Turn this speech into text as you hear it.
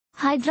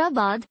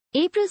Hyderabad,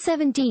 April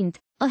 17th.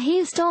 A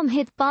hailstorm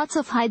hit parts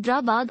of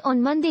Hyderabad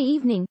on Monday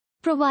evening,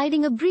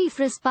 providing a brief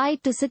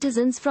respite to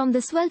citizens from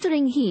the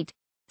sweltering heat.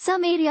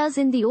 Some areas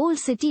in the old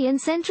city and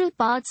central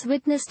parts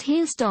witnessed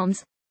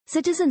hailstorms.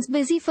 Citizens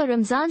busy for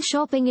Ramzan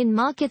shopping in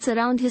markets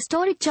around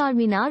historic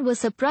Charminar were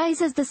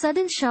surprised as the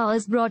sudden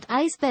showers brought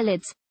ice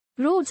pellets.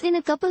 Roads in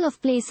a couple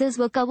of places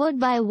were covered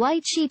by a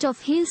white sheet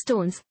of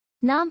hailstones.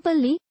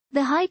 Nampally,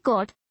 the High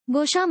Court,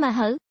 Gosha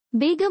Mahal,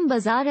 Begum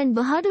Bazar and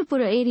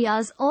Bahadurpura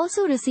areas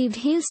also received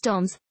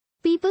hailstorms.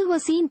 People were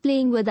seen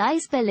playing with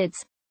ice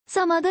pellets.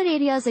 Some other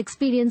areas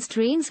experienced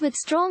rains with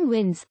strong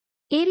winds.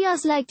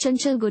 Areas like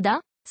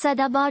Chanchalguda,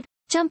 Saidabad,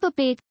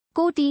 Champapet,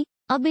 Koti,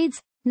 Abids,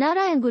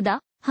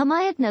 Narayanguda,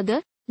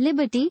 Himayatnagar,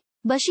 Liberty,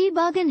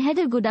 Bashirbagh and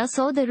Hyderabad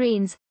saw the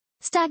rains.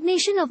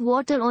 Stagnation of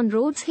water on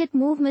roads hit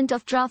movement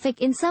of traffic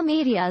in some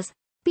areas.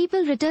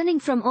 People returning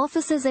from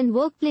offices and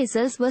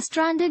workplaces were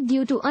stranded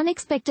due to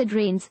unexpected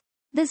rains.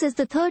 This is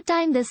the third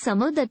time this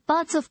summer that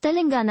parts of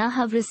Telangana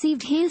have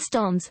received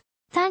hailstorms.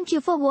 Thank you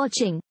for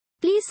watching.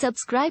 Please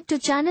subscribe to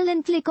channel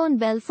and click on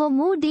bell for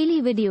more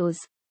daily videos.